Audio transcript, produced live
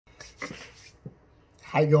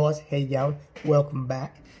Hey guys, how you going? Welcome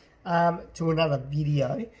back to another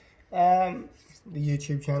video. The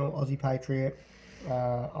YouTube channel Aussie Patriot.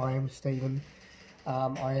 I am Stephen.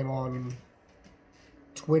 I am on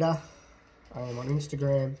Twitter. I am on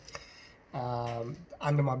Instagram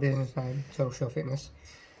under my business name, Total Shell Fitness.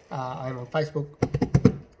 I am on Facebook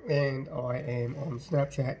and I am on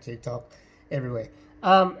Snapchat, TikTok, everywhere.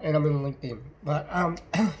 And I'm in LinkedIn. But I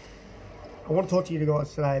want to talk to you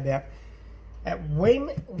guys today about when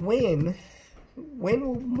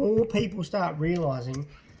will more people start realising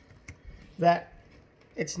that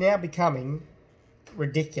it's now becoming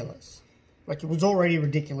ridiculous. Like, it was already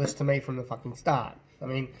ridiculous to me from the fucking start. I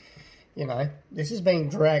mean, you know, this has been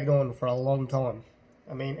dragged on for a long time.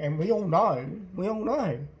 I mean, and we all know,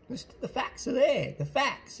 the facts are there, the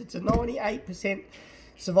facts. It's a 98%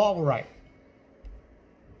 survival rate.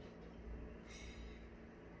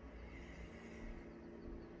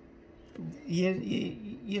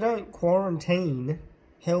 You don't quarantine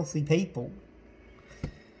healthy people.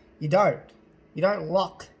 You don't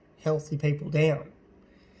lock healthy people down.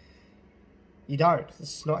 You don't.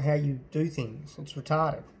 It's not how you do things. It's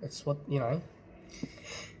retarded. It's what, you know.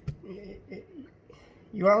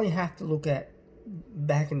 You only have to look at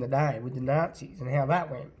back in the day with the Nazis and how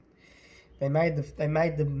that went. They made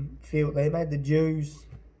the Jews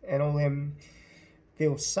and all them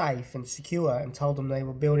feel safe and secure and told them they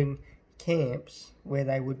were building camps where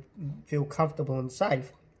they would feel comfortable and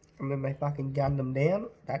safe, and then they fucking gunned them down.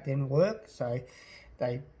 That didn't work, so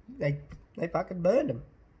they fucking burned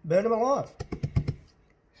them alive.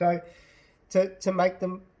 So to make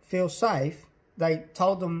them feel safe, they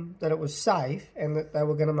told them that it was safe and that they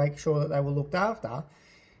were going to make sure that they were looked after.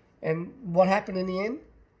 And what happened in the end?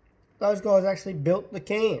 Those guys actually built the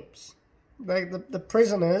camps. The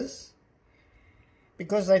prisoners,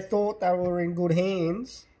 because they thought they were in good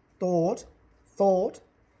hands, thought,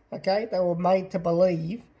 okay, they were made to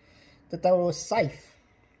believe that they were safe,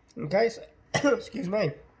 okay, so, excuse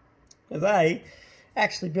me, they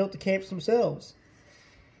actually built the camps themselves.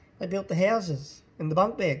 They built the houses, and the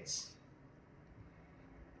bunk beds,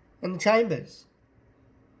 and the chambers.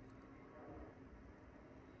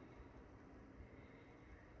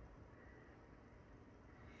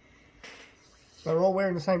 They were all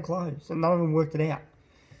wearing the same clothes, and none of them worked it out.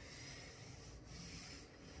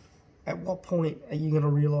 At what point are you going to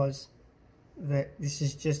realise that this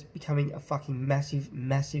is just becoming a fucking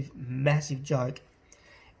massive joke,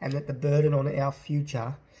 and that the burden on our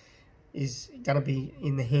future is going to be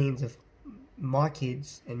in the hands of my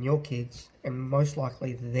kids and your kids, and most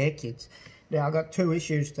likely their kids? Now, I've got two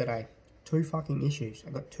issues today. Two fucking issues.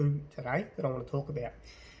 I've got two today that I want to talk about.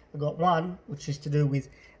 I've got one, which is to do with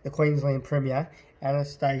the Queensland Premier,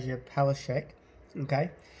 Anastasia Palaszczuk, okay?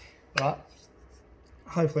 Right?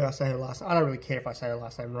 Hopefully I say her last name. I don't really care if I say her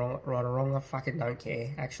last name right or wrong. I fucking don't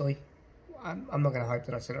care, actually. I'm not going to hope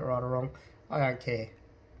that I said it right or wrong. I don't care,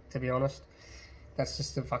 to be honest. That's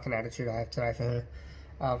just the fucking attitude I have today for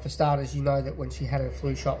her. For starters, you know that when she had her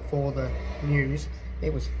flu shot for the news,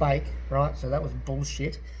 it was fake, right? So that was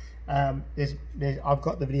bullshit. I've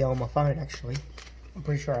got the video on my phone, actually. I'm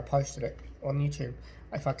pretty sure I posted it on YouTube.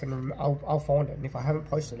 If I can, I'll find it. And if I haven't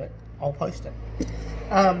posted it, I'll post it.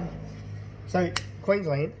 So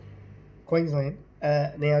Queensland,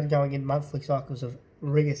 now going in monthly cycles of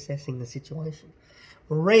reassessing the situation.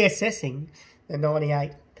 Reassessing the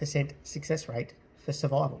 98% success rate for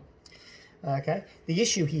survival. Okay? The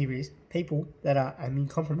issue here is people that are immune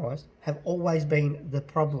compromised have always been the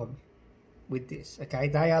problem with this. Okay?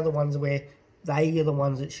 They are the ones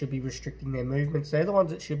that should be restricting their movements. They're the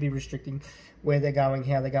ones that should be restricting where they're going,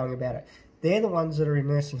 how they're going about it. They're the ones that are in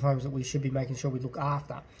nursing homes that we should be making sure we look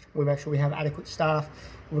after. We make sure we have adequate staff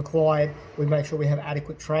required. We make sure we have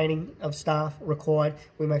adequate training of staff required.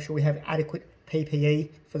 We make sure we have adequate PPE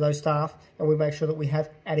for those staff. And we make sure that we have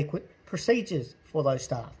adequate procedures for those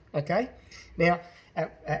staff. Okay? Now,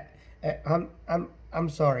 I'm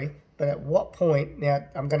sorry, but at what point, now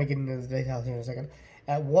I'm going to get into the details in a second.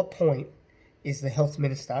 At what point is the health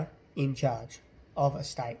minister in charge of a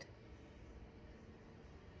state?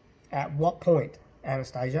 At what point,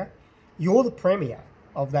 Anastasia? You're the Premier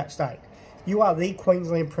of that state. You are the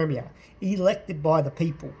Queensland Premier, elected by the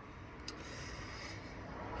people.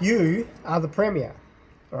 You are the Premier,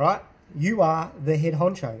 all right? You are the head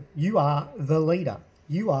honcho. You are the leader.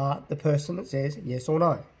 You are the person that says yes or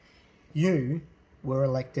no. You were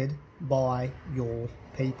elected by your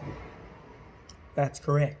people. That's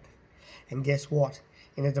correct. And guess what?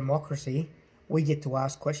 In a democracy, we get to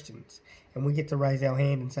ask questions. And we get to raise our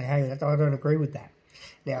hand and say, hey, I don't agree with that.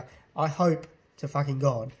 Now, I hope to fucking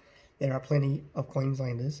God there are plenty of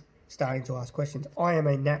Queenslanders starting to ask questions. I am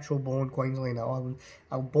a natural born Queenslander. I was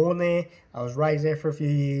born there. I was raised there for a few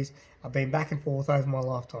years. I've been back and forth over my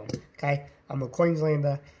lifetime. Okay, I'm a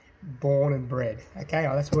Queenslander, born and bred. Okay,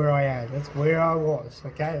 that's where I am. That's where I was.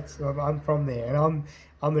 Okay, I'm from there, and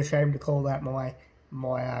I'm ashamed to call that my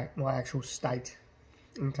actual state.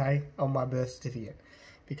 Okay, on my birth certificate,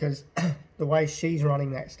 because the way she's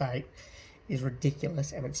running that state is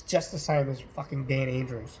ridiculous, and it's just the same as fucking Dan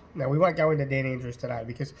Andrews. Now, we won't go into Dan Andrews today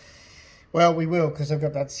because, well, we will, because I've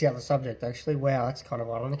got that's the other subject, actually. Wow, that's kind of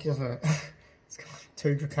ironic, isn't it? It's got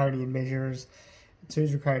 2 draconian measures, 2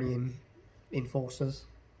 draconian enforcers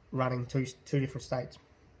running two different states.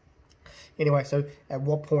 Anyway, so at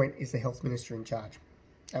what point is the health minister in charge?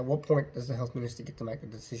 At what point does the health minister get to make the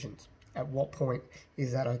decisions? At what point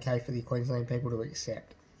is that okay for the Queensland people to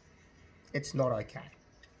accept? It's not okay.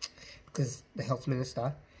 Because the health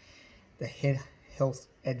minister, the head health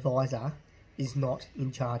advisor, is not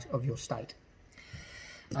in charge of your state.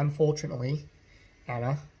 Unfortunately,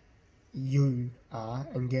 Anna, you are,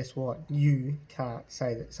 and guess what? You can't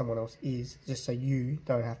say that someone else is, just so you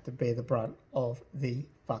don't have to bear the brunt of the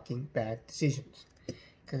fucking bad decisions.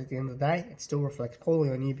 Because at the end of the day, it still reflects poorly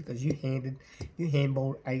on you because you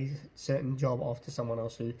handballed a certain job off to someone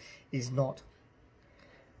else who is not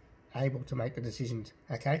able to make the decisions.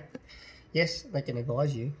 Okay, yes, they can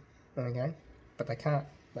advise you, okay, but they can't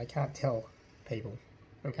tell people.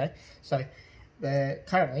 Okay, so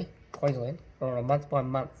currently Queensland are on a month by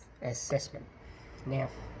month assessment. Now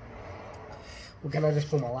we're gonna just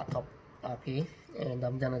pull my laptop up here, and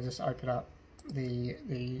I'm gonna just open up the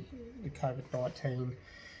COVID-19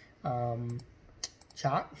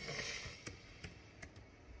 chart.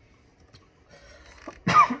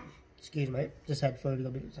 Excuse me, just had food, a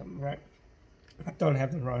little bit of something, right? I don't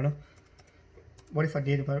have the Rona. What if I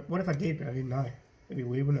did? What if I did, but I didn't know? It'd be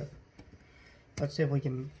weird, wouldn't it? Let's see if we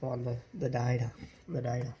can find the data. The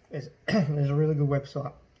data. There's a really good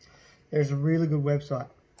website. There's a really good website.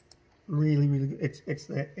 Really, really good.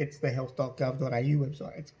 It's the health.gov.au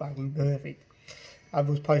website. It's fucking perfect. I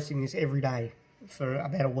was posting this every day for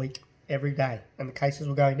about a week, every day, and the cases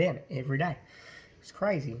were going down every day. It's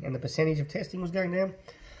crazy, and the percentage of testing was going down.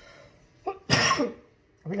 I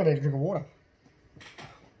think I need a drink of water,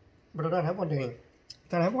 but I don't have one, do you?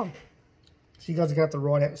 Don't have one. So you guys are gonna have to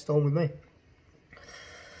ride out the storm with me.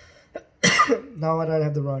 No, I don't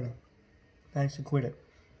have the Rona. Thanks, and quit it.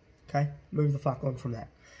 Okay, move the fuck on from that.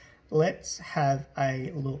 Let's have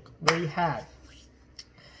a look. We have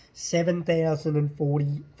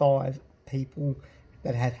 7,045 people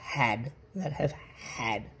that have had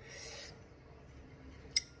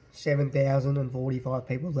 7,045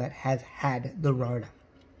 people that have had the Rona.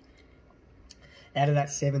 Out of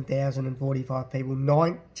that 7,045 people,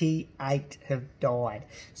 98 have died.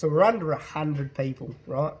 So we're under 100 people,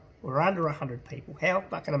 right? We're under 100 people. How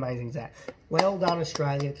fucking amazing is that? Well done,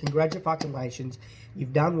 Australia. Congratulations.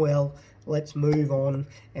 You've done well. Let's move on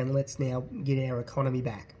and let's now get our economy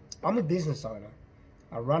back. I'm a business owner.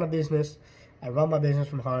 I run a business. I run my business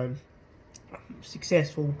from home. I'm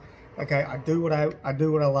successful. Okay, I do what I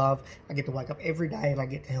love. I get to wake up every day and I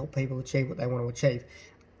get to help people achieve what they want to achieve.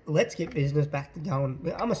 Let's get business back to going.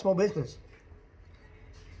 I'm a small business.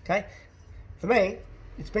 Okay, for me,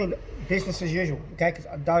 it's been business as usual. Okay, because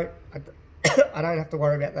I don't have to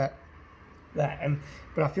worry about that.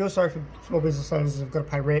 But I feel sorry for small business owners who've got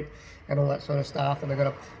to pay rent and all that sort of stuff, and they've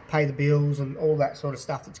got to pay the bills and all that sort of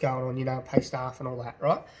stuff that's going on. You know, pay staff and all that,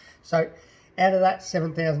 right? So, out of that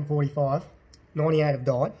 7,045, 98 have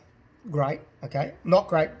died. Great, okay. Not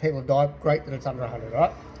great people have died. Great that it's under 100,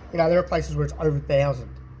 right? You know, there are places where it's over 1,000,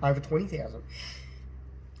 over 20,000.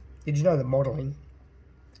 Did you know the modelling?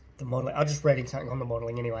 I just read something on the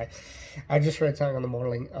modelling anyway. I just read something on the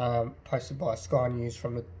modelling posted by Sky News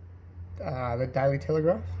from the Daily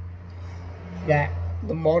Telegraph. That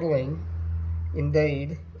the modelling,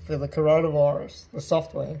 indeed, for the coronavirus, the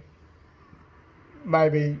software, may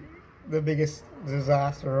be the biggest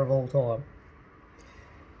disaster of all time.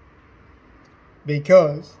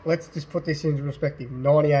 Because, let's just put this into perspective,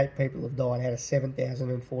 98 people have died out of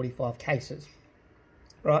 7,045 cases,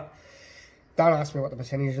 right? Don't ask me what the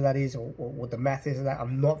percentage of that is or what the math is of that.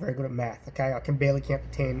 I'm not very good at math, okay? I can barely count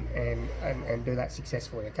to 10 and do that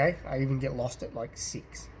successfully, okay? I even get lost at like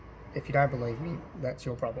 6. If you don't believe me, that's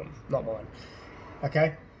your problem, not mine,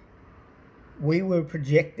 okay? We were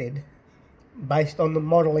projected, based on the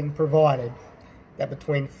modelling provided, that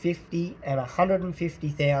between 50 and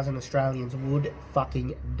 150,000 Australians would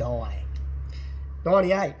fucking die.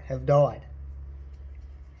 98 have died.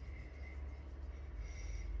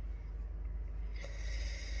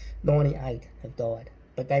 98 have died.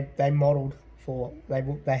 But they modelled for,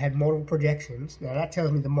 they had model projections. Now that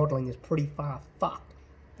tells me the modelling is pretty far fucked,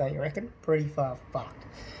 don't you reckon? Pretty far fucked.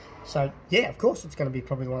 So yeah, of course it's going to be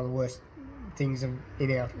probably one of the worst things in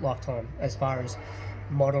our lifetime as far as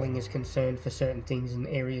modelling is concerned for certain things in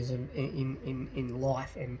areas in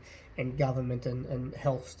life and government and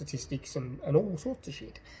health statistics and all sorts of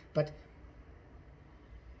shit. But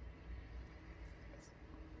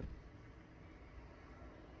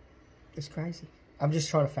it's crazy. I'm just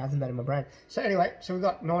trying to fathom that in my brain. So anyway, so we've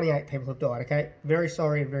got 98 people have died, okay? Very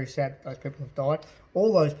sorry and very sad those people have died.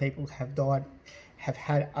 All those people have died, have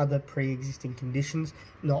had other pre-existing conditions.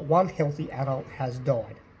 Not one healthy adult has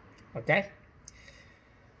died, okay?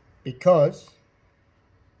 Because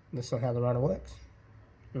that's not how the Rona works,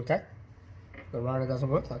 okay? The Rona doesn't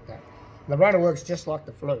work like that. The Rona works just like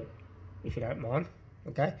the flu, if you don't mind,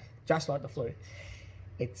 okay? Just like the flu.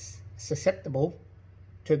 It's susceptible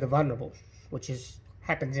to the vulnerable, which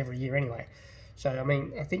happens every year anyway. So, I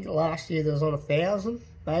mean, I think last year there was on 1,000,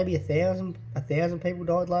 maybe 1,000 people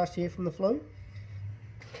died last year from the flu.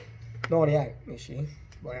 98 this year.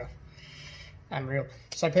 Wow. Unreal.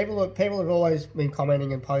 So people have always been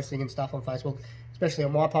commenting and posting and stuff on Facebook, especially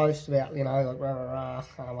on my posts about, you know, like, I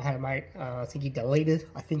had a mate, I think he deleted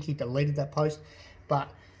that post, but,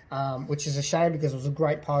 which is a shame because it was a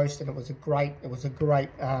great post and it was a great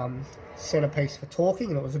centerpiece for talking,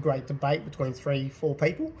 and it was a great debate between 3-4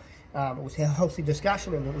 people. It was a healthy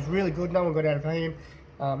discussion and it was really good. No one got out of hand.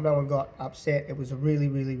 No one got upset. It was a really,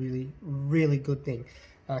 really, really, really good thing.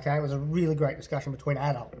 Okay, it was a really great discussion between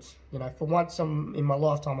adults. You know, for once in my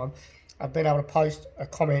lifetime, I've been able to post a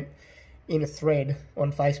comment in a thread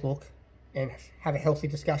on Facebook and have a healthy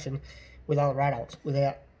discussion with other adults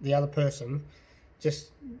without the other person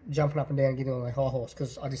just jumping up and down and getting on their high horse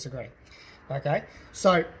because I disagree. Okay,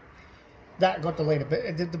 so that got deleted.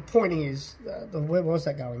 But the point is, where was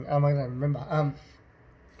that going? I don't remember.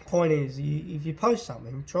 Point is, if you post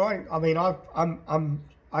something, try. I mean,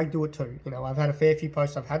 I do it too. You know, I've had a fair few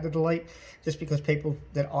posts I've had to delete just because people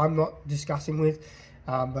that I'm not discussing with,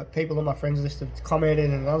 but people on my friends list have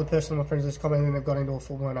commented, and another person on my friends list commented, and they've got into a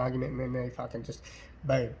full-blown argument, and then they fucking just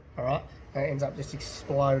boom. All right, and it ends up just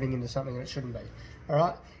exploding into something that it shouldn't be. All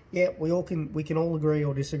right. Yeah, we can all agree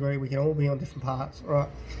or disagree. We can all be on different parts, all right?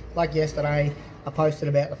 Like yesterday, I posted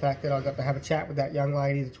about the fact that I got to have a chat with that young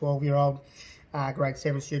lady, the 12-year-old grade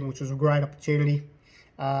 7 student, which was a great opportunity.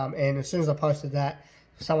 And as soon as I posted that,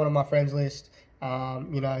 someone on my friends list,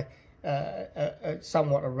 you know,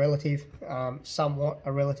 somewhat a relative,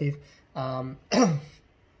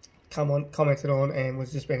 commented on and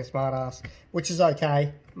was just being a smart ass, which is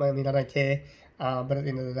okay. I mean, I don't care, but at the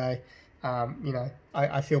end of the day, you know,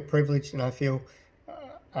 I feel privileged, and I feel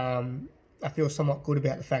somewhat good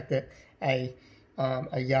about the fact that a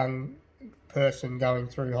young person going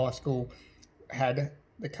through high school had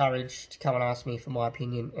the courage to come and ask me for my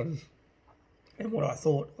opinion and what I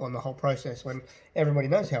thought on the whole process, when everybody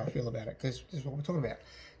knows how I feel about it, because this is what we're talking about.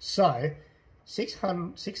 So,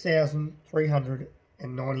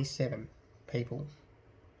 6,397 people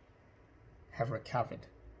have recovered.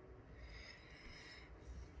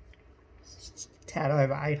 Tad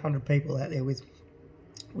over 800 people out there with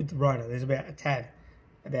the Rona. There's about a tad,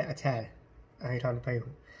 800 people.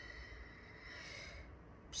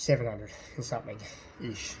 700 and something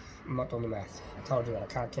ish. I'm not doing the math. I told you that I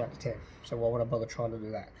can't count to 10. So why would I bother trying to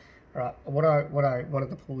do that? Alright, what I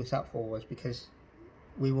wanted to pull this up for was because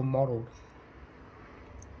we were modelled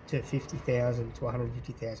to 50,000 to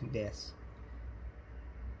 150,000 deaths.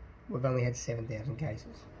 We've only had 7,000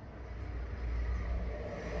 cases.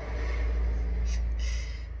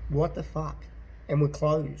 What the fuck? And we're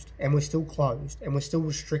closed, and we're still closed, and we're still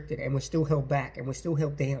restricted, and we're still held back, and we're still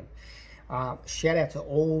held down. Shout out to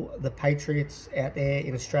all the patriots out there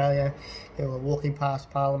in Australia who are walking past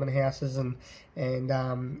Parliament houses and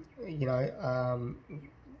you know,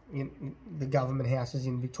 the government houses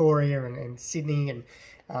in Victoria and Sydney, and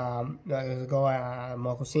there's a guy,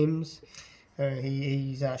 Michael Sims.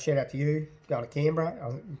 He's shout out to you, going to Canberra.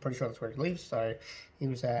 I'm pretty sure that's where he lives. So he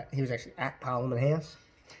was actually at Parliament House.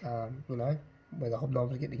 You know, where the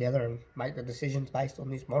hobnobs get together and make the decisions based on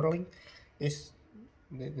this modelling, this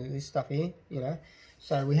stuff here, you know.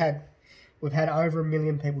 So we've had over 1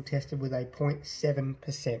 million people tested with a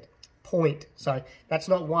 0.7% point. So that's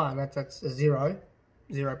not one. That's a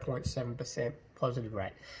 0.7% positive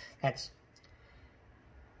rate. That's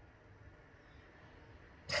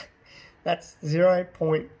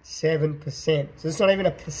 0.7%. So it's not even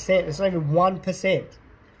a percent. It's not even 1%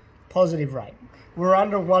 positive rate. We're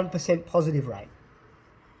under 1% positive rate,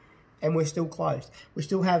 and we're still closed. We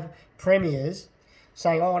still have premiers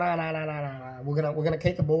saying, oh, no, we're gonna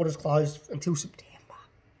keep the borders closed until September.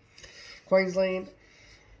 Queensland,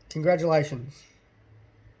 congratulations.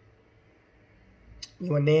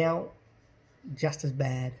 You are now just as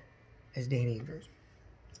bad as Dan Andrews.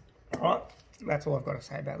 All right? That's all I've got to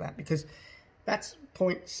say about that, because that's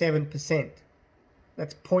 0.7%.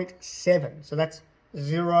 That's 0.7. So that's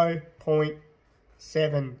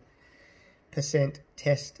 0.7%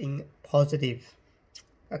 testing positive.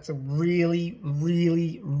 That's a really,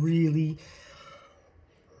 really, really,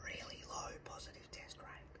 really low positive test rate.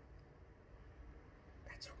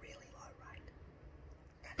 That's a really low rate.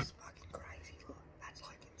 That's fucking crazy low. That's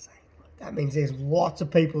like insane low. That means there's lots of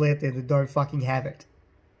people out there that don't fucking have it,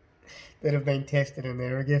 that have been tested in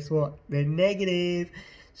there, and guess what? They're negative.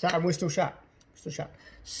 So, and we're still shut. Still shut.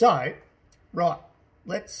 So, right,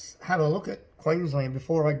 let's have a look at Queensland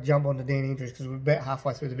before I jump on to Dan Andrews, because we're about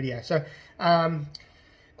halfway through the video. So,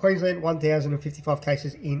 Queensland, 1,055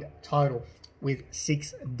 cases in total, with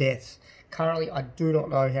 6 deaths. Currently, I do not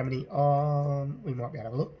know how many. We might be able to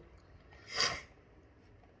have a look.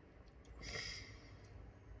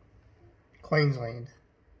 Queensland.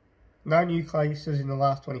 No new cases in the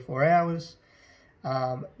last 24 hours.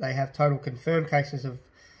 They have total confirmed cases of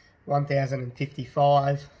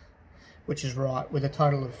 1,055, which is right, with a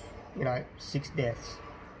total of, 6 deaths.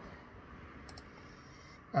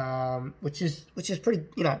 Which is pretty,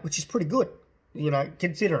 which is pretty good,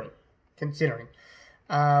 considering.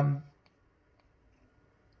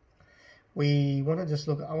 We want to just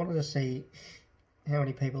look. I wanted to see how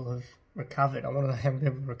many people have recovered. I want to know how many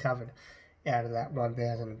people recovered out of that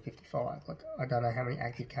 1,055. Like, I don't know how many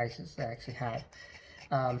active cases they actually have.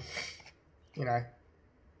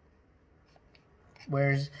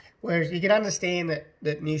 Whereas you can understand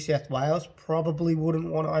that New South Wales probably wouldn't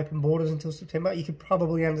want to open borders until September. You could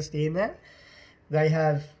probably understand that. They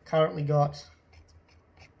have currently got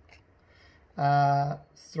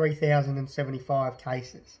 3,075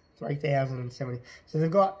 cases. 3,070. So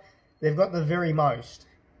they've got the very most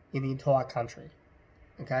in the entire country.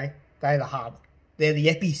 Okay, they're the hub. They're the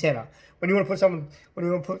epicenter. When you want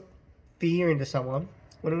to put fear into someone,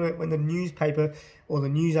 when the newspaper or the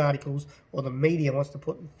news articles or the media wants to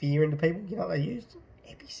put fear into people, you know what they use?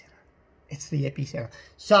 Epicenter. It's the epicenter.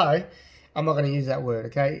 So, I'm not going to use that word,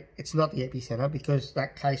 okay? It's not the epicenter, because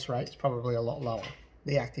that case rate is probably a lot lower.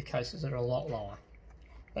 The active cases are a lot lower.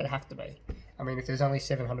 They'd have to be. I mean, if there's only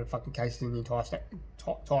 700 fucking cases in the entire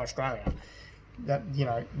Australia,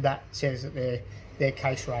 that says that their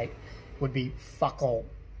case rate would be fuck all.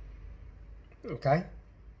 Okay?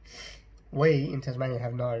 We, in Tasmania,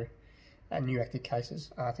 have no new active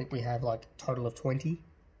cases. I think we have like a total of 20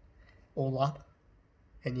 all up.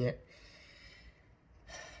 And yet...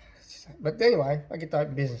 But anyway, I get to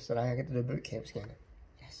open business today. I get to do boot camp scanning.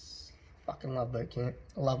 Yes. Fucking love boot camp.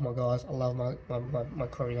 I love my guys. I love my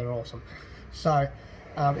crew. They're awesome. So,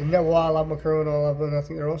 you know why I love my crew and I love them and I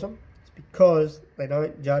think they're awesome? It's because they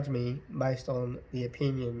don't judge me based on the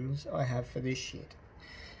opinions I have for this shit.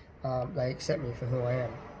 They accept me for who I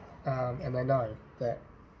am. And they know that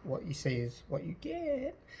what you see is what you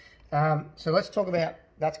get. So let's talk about,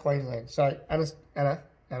 that's Queensland. So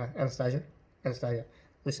Anastasia,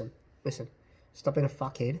 listen. Stop being a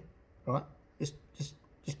fuckhead, right? Just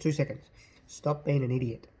 2 seconds. Stop being an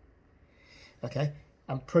idiot. Okay?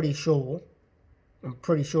 I'm pretty sure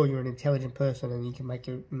you're an intelligent person and you can make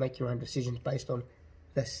your own decisions based on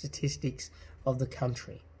the statistics of the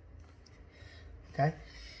country. Okay?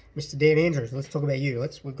 Mr. Dan Andrews, let's talk about you.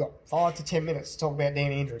 We've got 5 to 10 minutes to talk about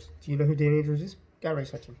Dan Andrews. Do you know who Dan Andrews is? Go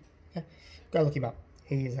research him. Okay? Go look him up.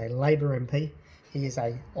 He is a Labor MP. He is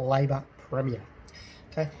a Labor Premier.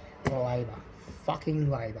 Okay? Labor.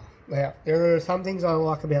 Fucking Labor. Now, there are some things I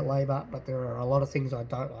like about Labor, but there are a lot of things I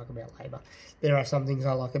don't like about Labor. There are some things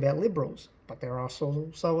I like about Liberals, but there are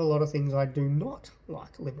also a lot of things I do not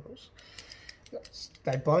like Liberals.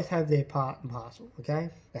 They both have their part and parcel,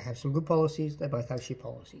 okay? They have some good policies, they both have shit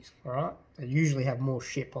policies, alright? They usually have more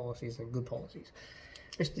shit policies than good policies.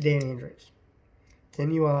 Mr. Dan Andrews, can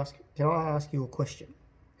I ask you a question?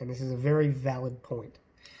 And this is a very valid point.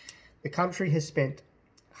 The country has spent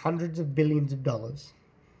hundreds of billions of dollars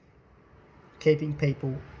keeping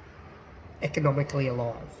people economically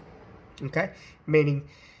alive, okay? Meaning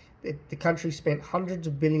that the country spent hundreds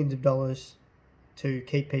of billions of dollars to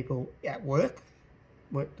keep people at work,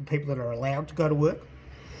 the people that are allowed to go to work.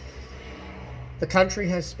 The country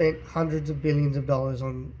has spent hundreds of billions of dollars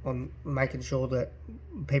on making sure that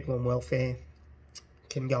people on welfare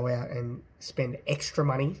can go out and spend extra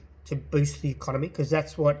money to boost the economy, because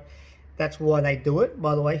that's why they do it.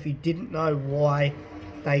 By the way, if you didn't know why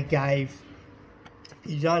they gave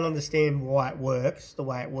you don't understand why it works the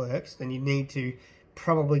way it works, then you need to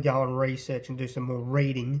probably go and research and do some more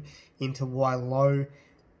reading into why low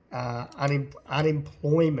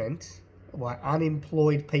unemployment, why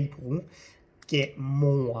unemployed people get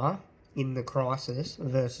more in the crisis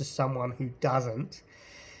versus someone who doesn't,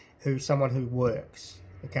 someone who works.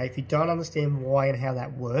 Okay, if you don't understand why and how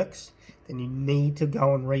that works, then you need to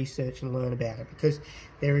go and research and learn about it, because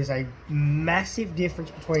there is a massive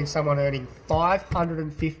difference between someone earning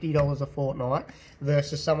 $550 a fortnight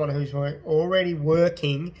versus someone who's already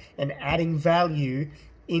working and adding value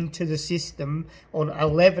into the system on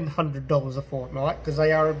 $1,100 a fortnight, because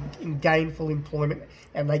they are in gainful employment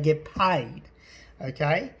and they get paid.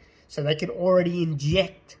 Okay, so they can already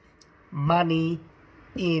inject money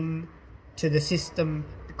into the system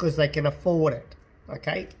because they can afford it.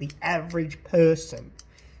 Okay, the average person,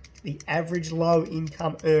 the average low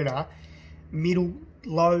income earner,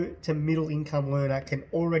 low to middle income earner can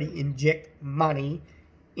already inject money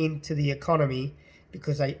into the economy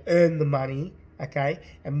because they earn the money. Okay,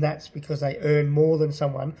 and that's because they earn more than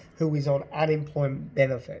someone who is on unemployment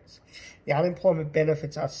benefits. The unemployment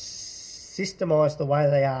benefits are systemized the way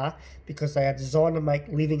they are because they are designed to make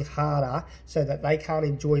living harder so that they can't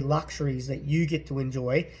enjoy luxuries that you get to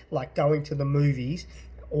enjoy, like going to the movies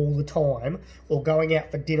all the time, or going out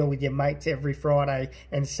for dinner with your mates every Friday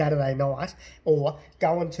and Saturday night, or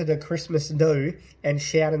going to the Christmas do and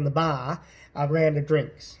shout in the bar a round of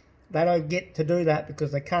drinks. They don't get to do that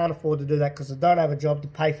because they can't afford to do that because they don't have a job to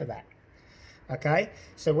pay for that. Okay?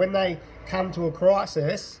 So when they come to a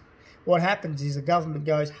crisis, what happens is the government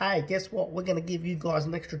goes, hey, guess what? We're going to give you guys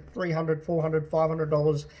an extra $300, $400,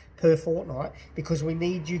 $500 per fortnight because we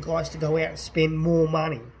need you guys to go out and spend more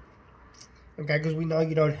money. Okay, because we know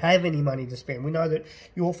you don't have any money to spend. We know that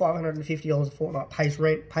your $550 a fortnight pays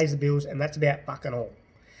rent, pays the bills, and that's about fucking all.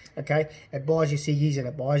 Okay, it buys you ciggies and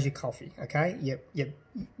it buys you coffee. Okay,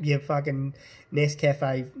 your fucking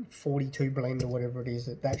Nescafe 42 blend or whatever it is,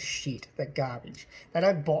 that shit, that garbage. They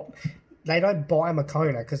don't buy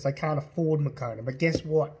Moccona because they can't afford Moccona. But guess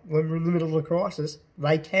what? When we're in the middle of a crisis,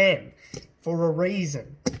 they can, for a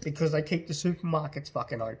reason, because they keep the supermarkets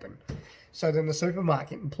fucking open. So then the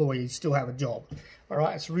supermarket employees still have a job. All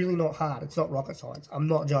right, it's really not hard. It's not rocket science. I'm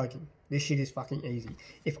not joking. This shit is fucking easy.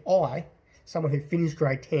 If someone who finished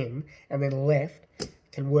grade 10 and then left,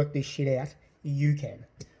 can work this shit out, you can.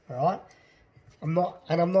 All right? I'm not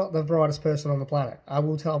the brightest person on the planet.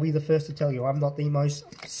 I'll be the first to tell you, I'm not the most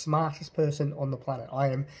smartest person on the planet. I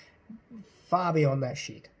am far beyond that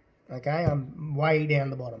shit. Okay? I'm way down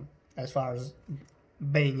the bottom as far as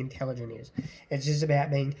being intelligent is. It's just about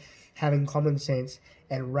having common sense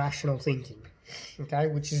and rational thinking. Okay?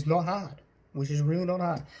 Which is not hard. Which is really not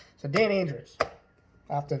hard. So Dan Andrews,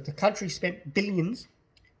 after the country spent billions,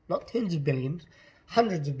 not tens of billions,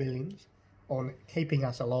 hundreds of billions on keeping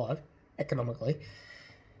us alive economically,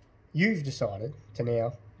 you've decided to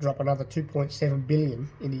now drop another 2.7 billion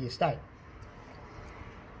into your state.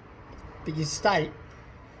 But your state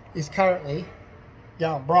is currently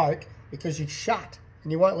going broke because you shut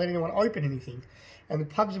and you won't let anyone open anything. And the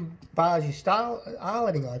pubs and bars you are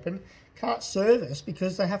letting open can't service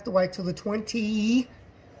because they have to wait till the 20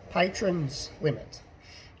 patrons limit.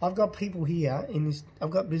 I've got people here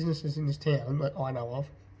I've got businesses in this town that I know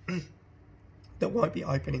of that won't be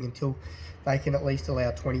opening until they can at least allow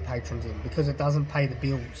 20 patrons in, because it doesn't pay the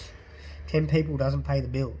bills. 10 people doesn't pay the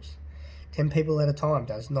bills. 10 people at a time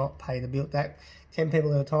does not pay the bill. That 10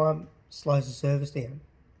 people at a time slows the service down.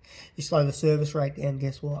 You slow the service rate down,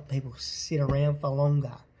 guess what? People sit around for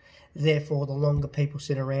longer. Therefore, the longer people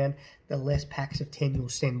sit around, the less packs of 10 you'll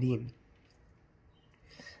send in.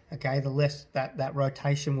 Okay, the less that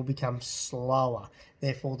rotation will become slower.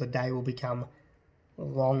 Therefore, the day will become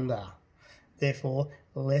longer. Therefore,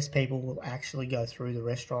 less people will actually go through the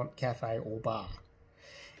restaurant, cafe, or bar.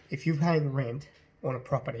 If you're paying rent on a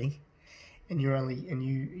property and you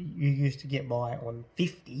used to get by on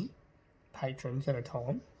 50 patrons at a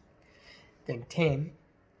time, then 10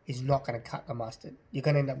 is not going to cut the mustard. You're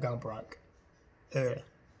going to end up going broke. You're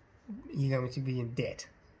going to be in debt.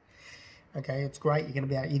 Okay, it's great.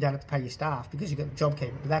 You don't have to pay your staff because you've got the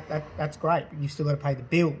JobKeeper. But that's great. But you've still got to pay the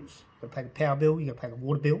bills. You've got to pay the power bill. You've got to pay the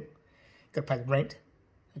water bill. You've got to pay the rent.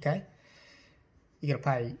 Okay, you got to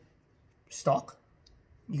pay stock.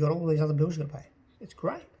 You got all these other bills you got to pay. It's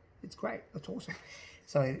great. It's great. That's awesome.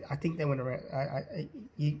 So I think they went around.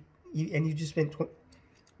 You just spent.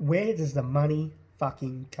 Where does the money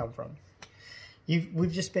fucking come from?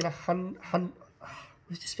 We've just spent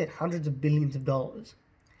hundreds of billions of dollars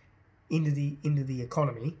into the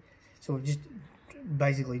economy. So we've just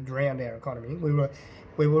basically drowned our economy.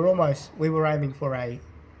 we were aiming for a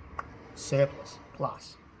surplus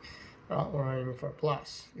plus. Right, we're aiming for a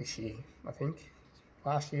plus this year, I think.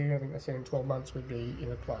 Last year, I think they said in 12 months we'd be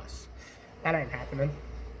in a plus. That ain't happening.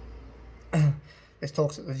 There's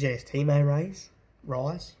talks that the GST may rise,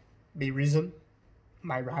 be risen,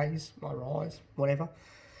 may rise, whatever.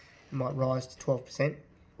 It might rise to 12%,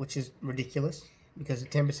 which is ridiculous, because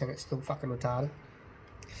at 10% it's still fucking retarded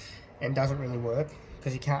and doesn't really work,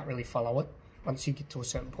 because you can't really follow it. Once you get to a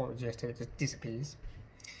certain point with GST, it just disappears.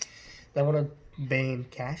 They want to ban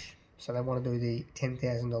cash, so they want to do the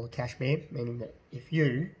 $10,000 cash ban, meaning that if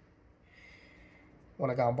you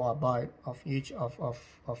want to go and buy a boat off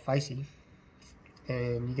Facey,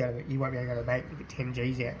 and you won't be able to go to the bank, you get 10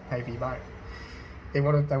 G's out to pay for your boat. They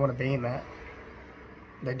want to ban that.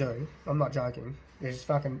 They do. I'm not joking. There's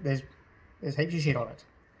heaps of shit on it.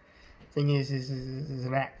 Thing is, there's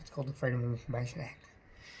an act. It's called the Freedom of Information Act.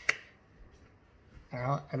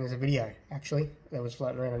 Alright, and there's a video actually that was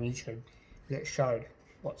floating around on YouTube that showed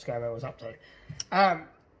what ScoMo was up to.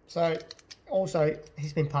 So also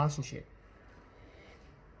he's been passing shit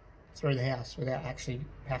through the house without actually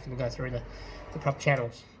having to go through the proper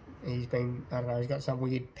channels. He's been, I don't know, he's got some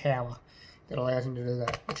weird power that allows him to do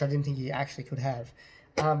that, which I didn't think he actually could have.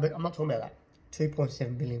 But I'm not talking about that.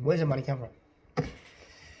 2.7 billion. Where's the money come from?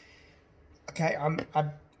 Okay,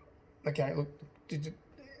 okay, look,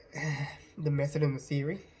 the method and the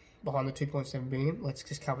theory behind the 2.7 billion, let's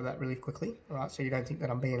just cover that really quickly, alright, so you don't think that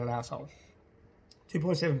I'm being an asshole.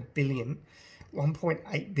 2.7 billion,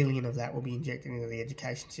 1.8 billion of that will be injected into the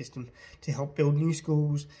education system to help build new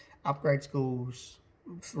schools, upgrade schools,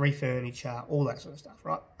 refurniture, all that sort of stuff,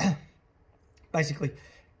 right? Basically,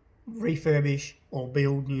 refurbish or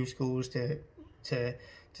build new schools to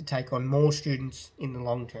take on more students in the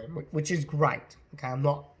long term, which is great. Okay, I'm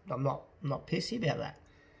not pissy about that.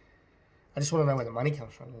 I just want to know where the money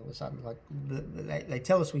comes from all of a sudden. Like they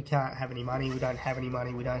tell us we can't have any money, we don't have any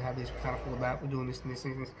money, we don't have this, we can't afford that, we're doing this and this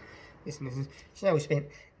and this, this and this. So now we spent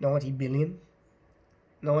 90 billion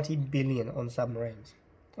on submarines,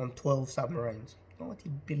 on 12 submarines. 90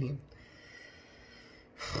 billion.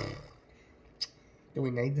 Do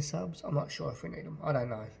we need the subs? I'm not sure if we need them. I don't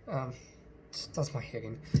know. Just does my head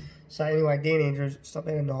in. So anyway, Dan Andrews, stop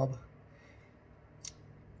being a knob.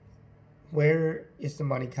 Where is the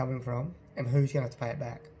money coming from, and who's going to have to pay it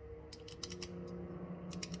back?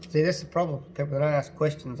 See, that's the problem. People don't ask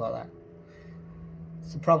questions like that.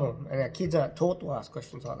 It's the problem. And our kids aren't taught to ask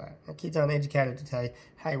questions like that. Our kids aren't educated to tell you,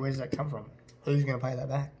 hey, where does that come from? Who's going to pay that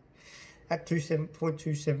back? At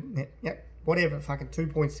 2.27, yep, whatever, fucking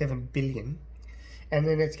 2.7 billion. And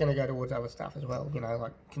then it's going to go towards other stuff as well, you know,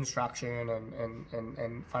 like construction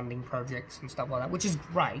and funding projects and stuff like that, which is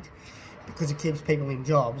great because it keeps people in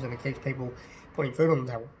jobs and it keeps people putting food on the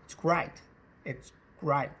table. It's great. It's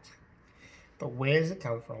great. But where does it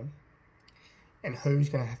come from and who's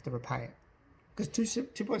going to have to repay it? Because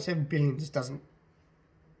 2.7 billion just doesn't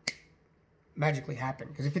magically happen.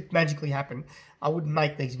 Because if it magically happened, I wouldn't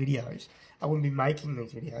make these videos. I wouldn't be making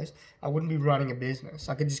these videos. I wouldn't be running a business.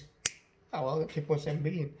 I could just, oh, well, I got 2.7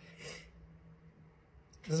 billion.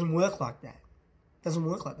 It doesn't work like that. It doesn't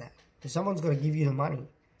work like that. If someone's got to give you the money,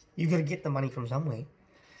 you've got to get the money from somewhere.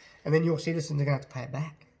 And then your citizens are going to have to pay it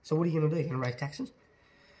back. So what are you going to do? You're going to raise taxes?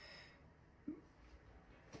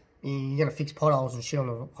 You're going to fix potholes and shit on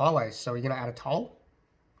the highways, so you're going to add a toll?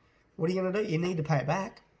 What are you going to do? You need to pay it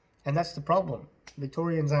back. And that's the problem.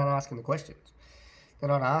 Victorians aren't asking the questions. They're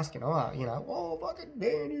not asking, oh, you know, oh, fucking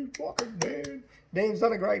Dan, you fucking Dan. Dan's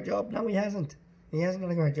done a great job. No, he hasn't. He hasn't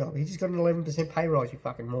done a great job. He just got an 11% pay rise, you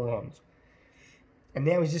fucking morons. And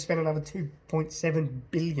now he's just spent another 2.7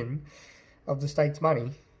 billion of the state's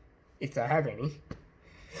money, if they have any,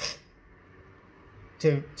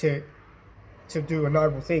 to do a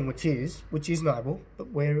noble thing, which is noble, but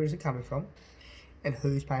where is it coming from? And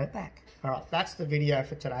who's paying it back? Alright, that's the video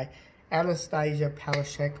for today. Anastasia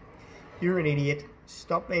Palaszczuk, you're an idiot.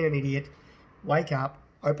 Stop being an idiot. Wake up.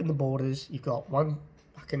 Open the borders. You've got one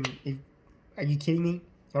fucking... Are you kidding me?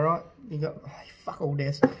 Alright? You've got fuck all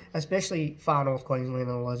deaths. Especially far north Queensland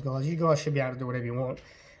and all those guys. You guys should be able to do whatever you want.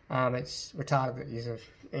 It's retarded that you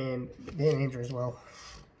and Dan Andrews as well.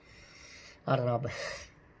 I don't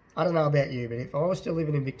know about you, but if I was still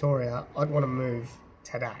living in Victoria, I'd want to move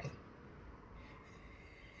today.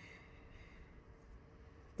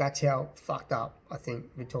 That's how fucked up I think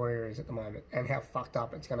Victoria is at the moment, and how fucked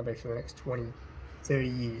up it's going to be for the next 20, 30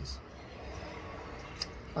 years.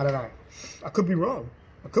 I don't know. I could be wrong.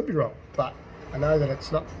 But I know that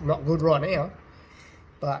it's not good right now.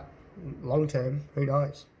 But long term, who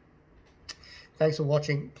knows? Thanks for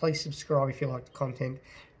watching. Please subscribe if you like the content.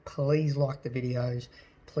 please like the videos.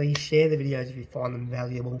 Please share the videos if you find them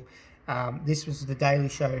valuable. This was the Daily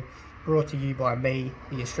Show, brought to you by me,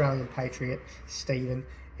 the Australian Patriot, Stephen,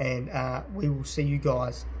 and we will see you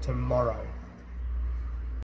guys tomorrow.